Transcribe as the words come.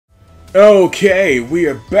Okay, we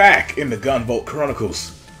are back in the Gunvolt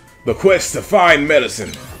Chronicles. The quest to find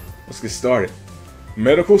medicine. Let's get started.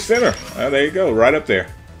 Medical Center. There you go, right up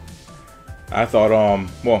there. I thought,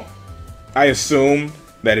 well, I assumed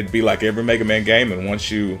that it'd be like every Mega Man game, and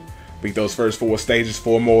once you beat those first 4 stages,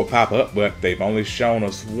 4 more will pop up, but they've only shown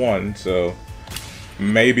us 1, so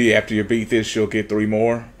maybe after you beat this, you'll get 3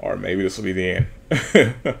 more, or maybe this will be the end.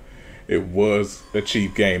 It was a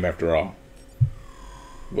cheap game after all.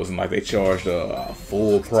 It wasn't like they charged a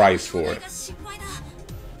full price for it.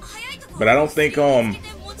 But I don't think the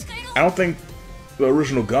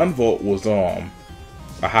original Gunvolt was a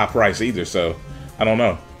high price either, so I don't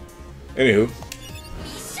know. Anywho,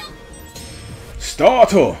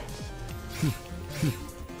 starter.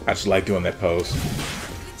 I just like doing that pose.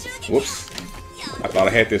 Whoops! I thought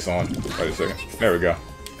I had this on. Wait a second. There we go.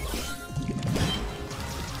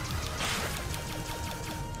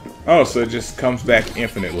 Oh, so it just comes back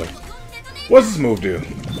infinitely. What's this move do?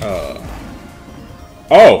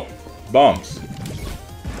 Oh! Bombs.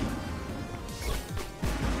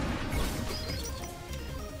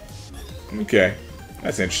 Okay.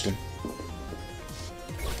 That's interesting.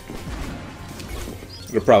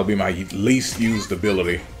 It'll probably be my least used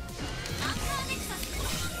ability.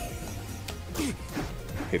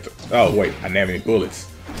 Hit the, oh, wait. I didn't have any bullets.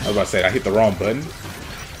 I was about to say, I hit the wrong button.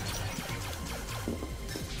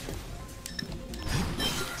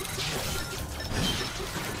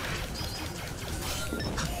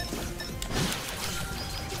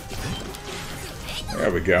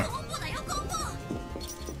 There we go.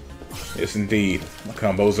 Yes, indeed. My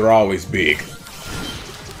combos are always big.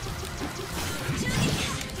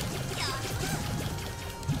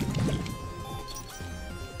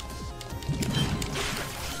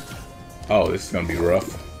 Oh, this is gonna be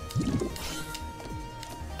rough.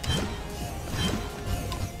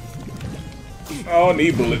 Oh, I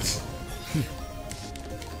need bullets.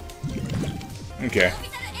 Okay,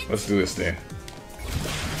 let's do this then.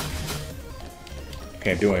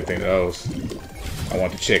 Can't do anything to those. I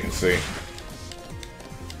want to check and see.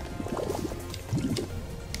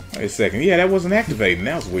 Wait a second. Yeah, that wasn't activating.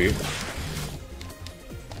 That was weird.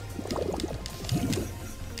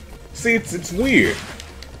 See, it's weird.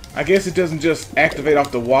 I guess it doesn't just activate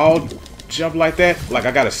off the wall, jump like that. Like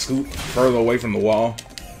I gotta scoot further away from the wall.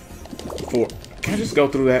 Can I just go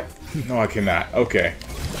through that? No, I cannot. Okay.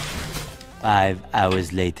 5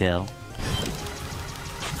 hours later.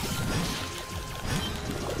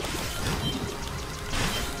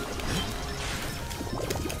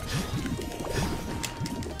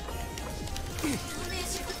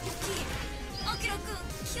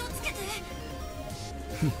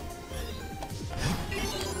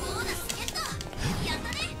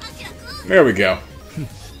 There we go.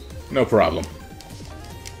 No problem.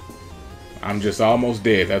 I'm just almost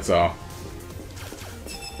dead, that's all.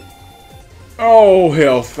 Oh,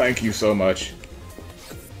 hell, thank you so much.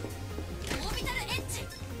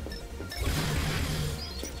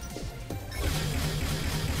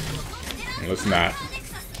 Let's not.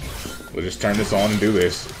 We'll just turn this on and do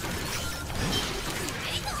this.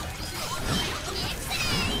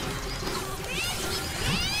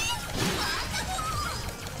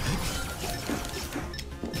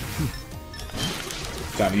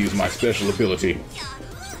 Time to use my special ability.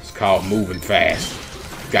 It's called moving fast.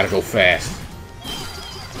 Gotta go fast.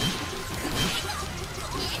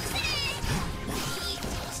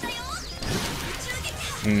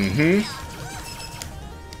 Mm-hmm.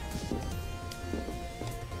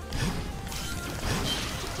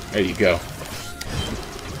 There you go.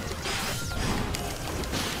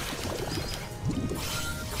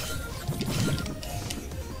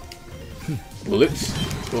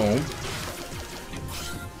 Bullets. Boom.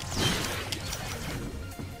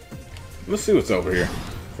 Let's see what's over here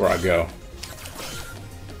before I go.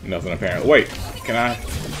 Nothing apparently. Wait, can I?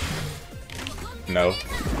 No.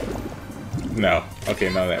 No. Okay,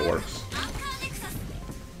 none of that works.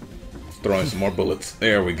 Let's throw in some more bullets.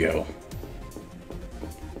 There we go.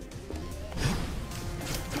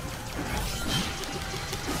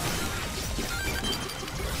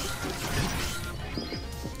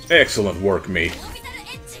 Excellent work, me.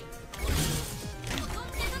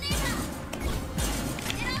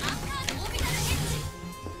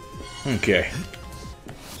 Okay.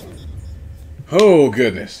 Oh,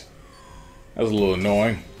 goodness. That was a little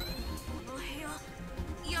annoying.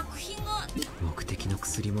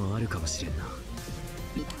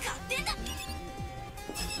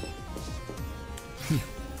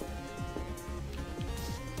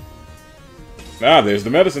 Ah, there's the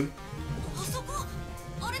medicine.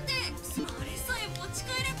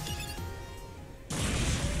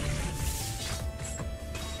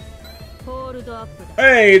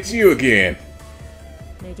 Hey, it's you again.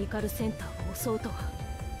 メディカルセンターを襲うとは。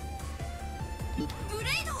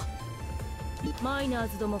マイナ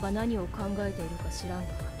ーズどもが何を考えているか知らんが、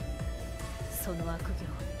その悪行、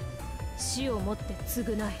死をもって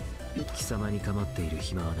償え。貴様に構っている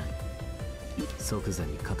暇はない。即座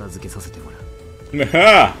に片付けさせてもらう。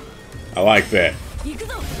I like that.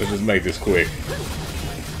 Let's just make this quick.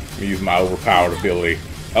 Let me use my overpowered ability.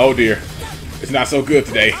 Oh dear. It's not so good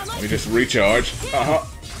today. Let me just recharge.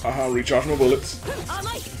 Recharge my bullets.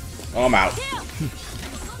 Oh, I'm out.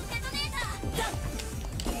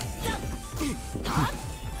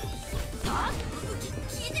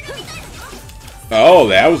 Oh,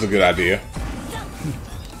 that was a good idea.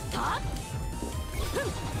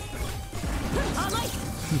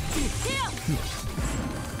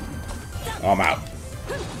 I'm out.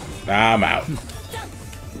 I'm out.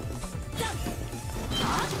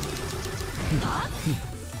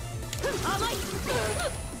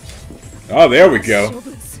 Oh, there we go.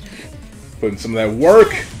 Putting some of that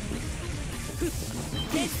work.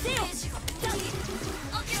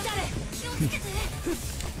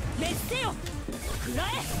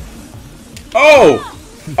 Oh!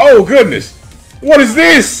 Oh, goodness! What is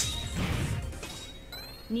this?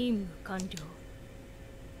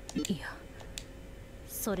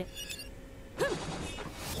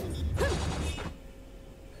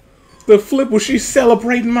 The flip, was she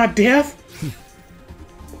celebrating my death?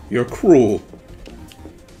 You're cruel.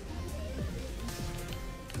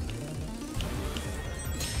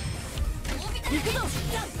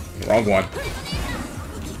 Wrong one.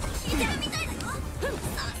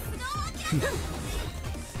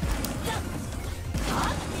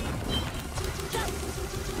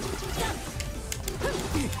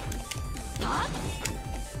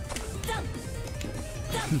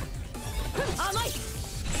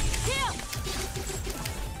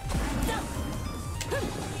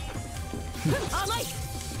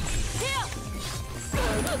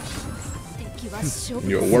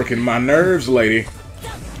 You're working my nerves, lady.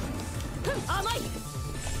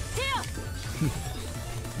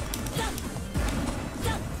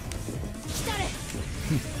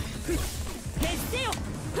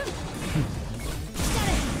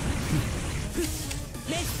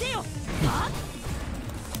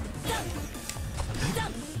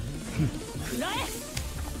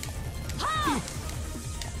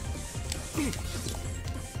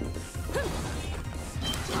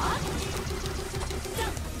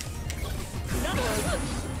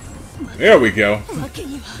 There we go.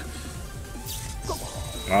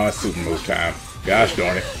 Oh, it's super move time. Gosh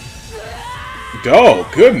darn it. Oh,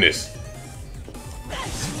 goodness.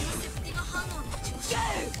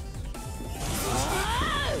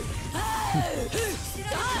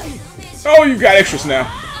 Oh, you got extras now.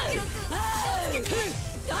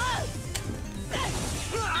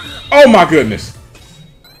 Oh my goodness.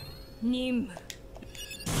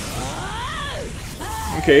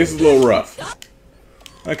 Okay, this is a little rough.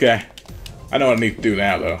 Okay. I know what I need to do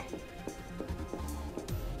now, though.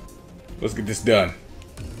 Let's get this done.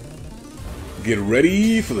 Get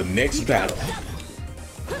ready for the next battle.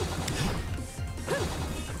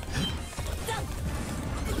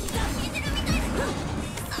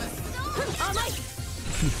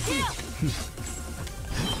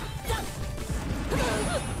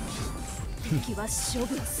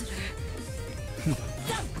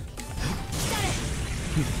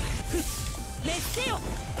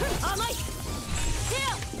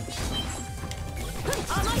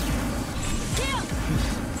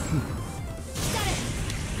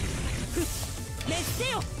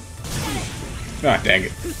 Ah, dang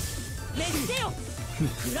it.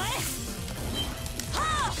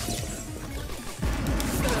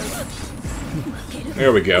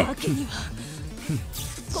 There we go.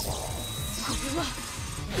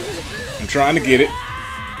 I'm trying to get it.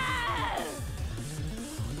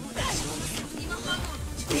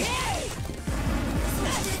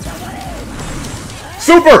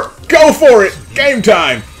 Super! Go for it! Game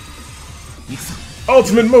time!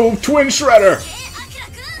 Ultimate move, Twin Shredder!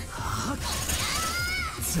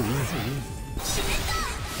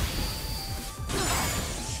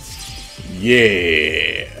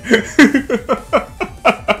 Yeah!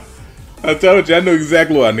 I told you, I knew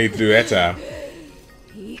exactly what I need to do that time.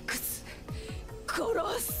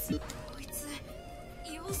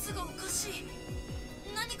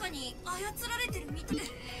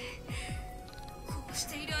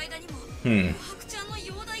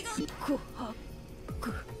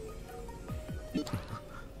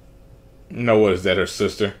 No, what is that, her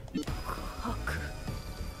sister?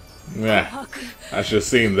 Yeah, I should have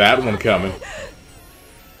seen that one coming.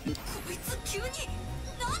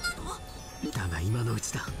 だが今のう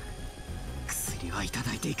ちだ。薬はいた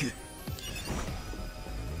だいていく。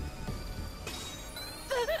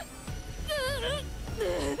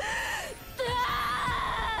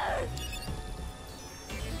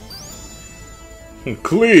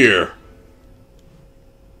Clear.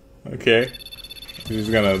 Okay.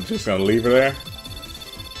 You're just gonna leave her there?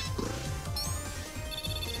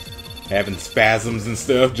 Having spasms and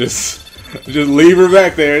stuff, just leave her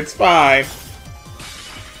back there, it's fine.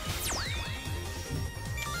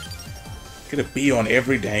 Gonna be on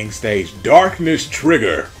every dang stage. Darkness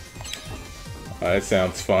Trigger. That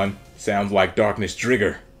sounds fun. Sounds like Darkness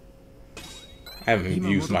Trigger. I haven't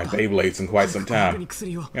used my Beyblades in quite some time. I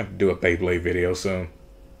have to do a Beyblade video soon.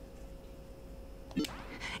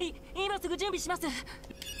 今すぐ準備します。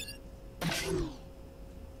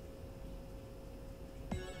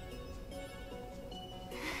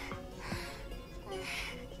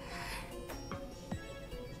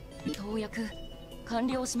投薬完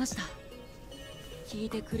了しました。聞い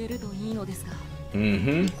てくれるといいのですが。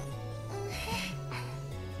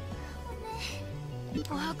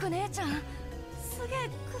ワーク姉ちゃん、すげえ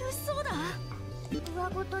苦しそうだ。上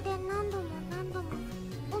ごとで何度も何度も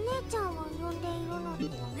お姉ちゃんを呼んでいるのに。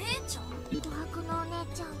お姉ちゃん？琥珀のお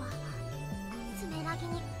姉ちゃんはスメラギ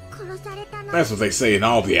に殺されたの。 That's what they say in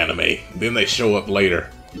all the anime. Then they show up later.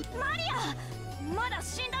 マリア、まだ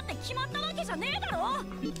死んだって決まったわけじゃねえだろ。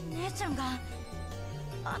姉ちゃんが、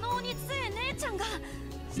あの鬼強え姉ちゃんが。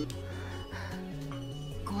琥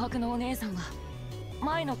珀のお姉さんは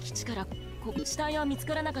前の基地から死体は見つ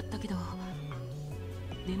からなかったけど、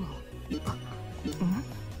でも、琥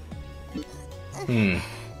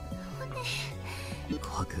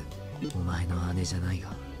珀、お前の姉じゃないが、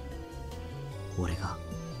俺が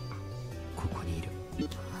ここにいる。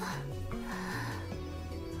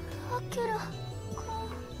アキラ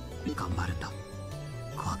君、頑張るんだ、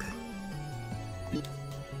琥珀。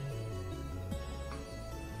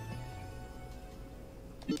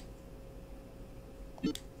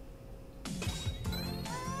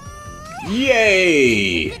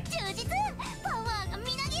Yay!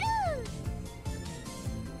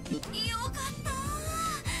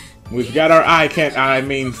 We've got our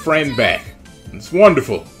friend back. It's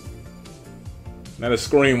wonderful. Now the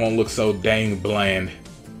screen won't look so dang bland.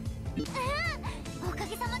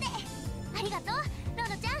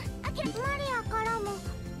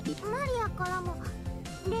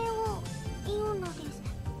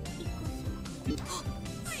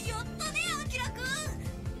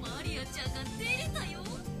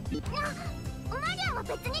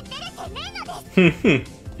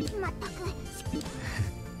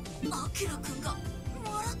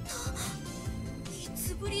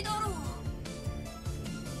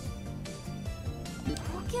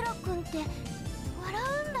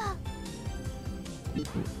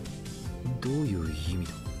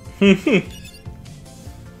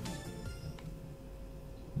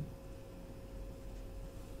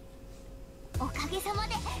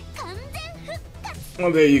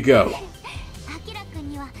 Well, there you go.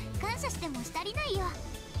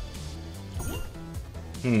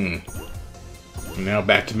 Now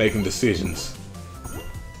back to making decisions.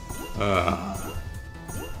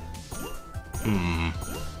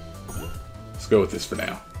 Let's go with this for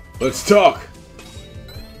now. Let's talk!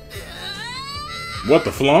 What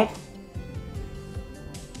the flump?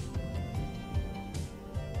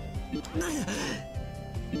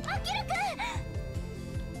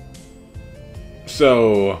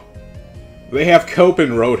 So, they have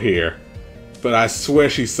Copen wrote here, but I swear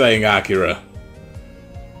she's saying Akira.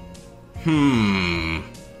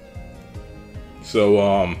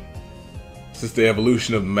 So, since the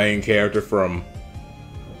evolution of the main character from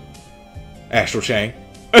Astral Chain.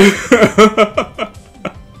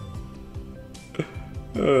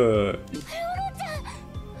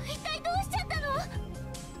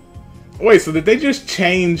 Wait, so did they just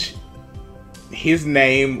change his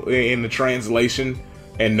name in the translation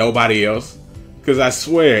and nobody else? Because I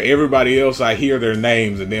swear, everybody else, I hear their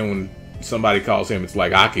names, and then when somebody calls him, it's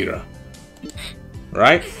like Akira.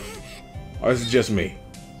 Right? Or is it just me?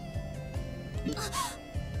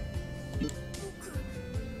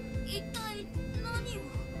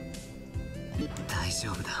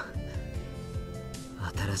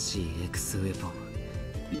 X ウェポン、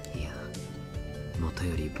いや、元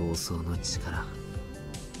より暴走の力、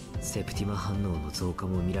セプティマ反応の増加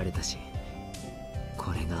も見られたし、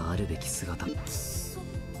これがあるべき姿。そっか、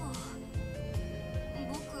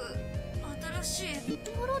僕、新しい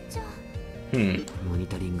ロロちゃん。モニ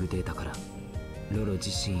タリングデータからロロ自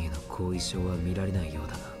身への後遺症は見られないよう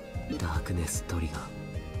だが、ダークネストリガー、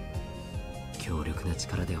強力な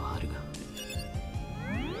力ではあるが。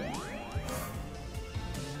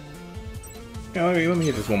Yeah, let me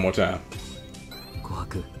hit this one more time. 琥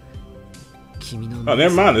珀君の Oh,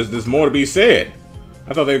 never mind. There's more to be said.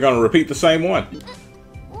 I thought they were going to repeat the same one.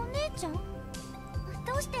 お姉ちゃんど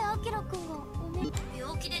うしてアキラくんが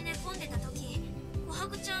病気で寝込んでた時琥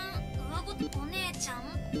珀ちゃん上ごとお姉ちゃん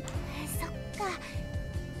そっか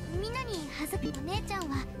みんなにはずくお姉ちゃん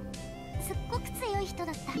はすっごく強い人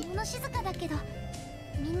だった物静かだけど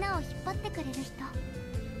みんなを引っ張ってくれる人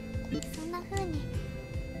そんな風に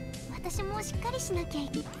私もしっかりしなきゃい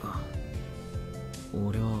けない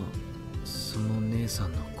俺はその姉さ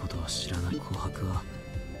んのことは知らない。琥珀は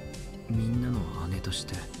みんなの姉とし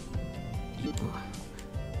て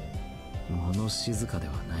物静かで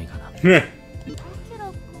はないがな。アキラ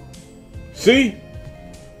くん See?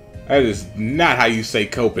 That is not how you say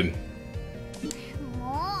coping.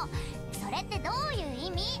 もうそれってどういう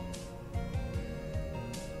意味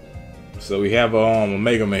So we have a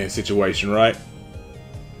Mega Man situation, right?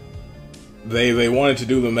 They wanted to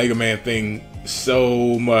do the Mega Man thing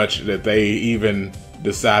so much that they even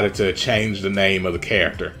decided to change the name of the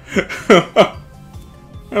character.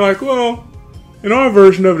 They're like, well, in our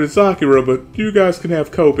version of it, it's Akira, but you guys can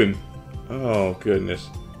have coping. Oh, goodness.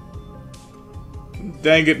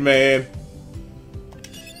 Dang it, man.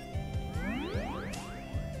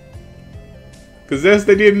 Because that's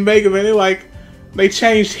they did in Mega Man. They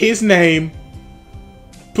changed his name,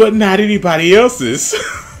 but not anybody else's.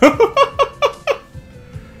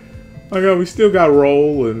 We still got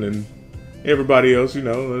Roll and everybody else, you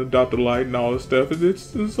know, Dr. Light and all this stuff.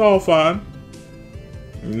 It's all fine.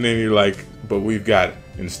 And then you're like, but we've got,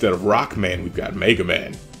 instead of Rockman, we've got Mega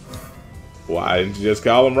Man. Why didn't you just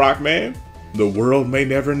call him Rockman? The world may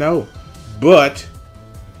never know. But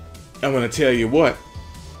I'm going to tell you what.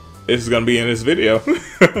 This is going to be in this video.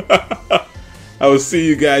 I will see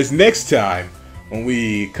you guys next time when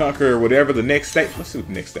we conquer whatever the next stage. Let's see what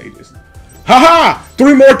the next stage is. Haha!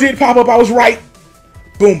 3 more did pop up. I was right.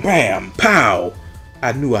 Boom, bam, pow.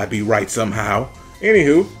 I knew I'd be right somehow.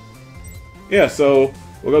 Anywho, yeah, so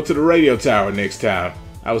we'll go to the radio tower next time.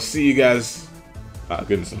 I will see you guys. Ah,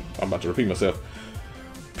 goodness, I'm about to repeat myself.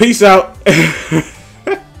 Peace out.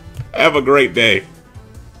 Have a great day.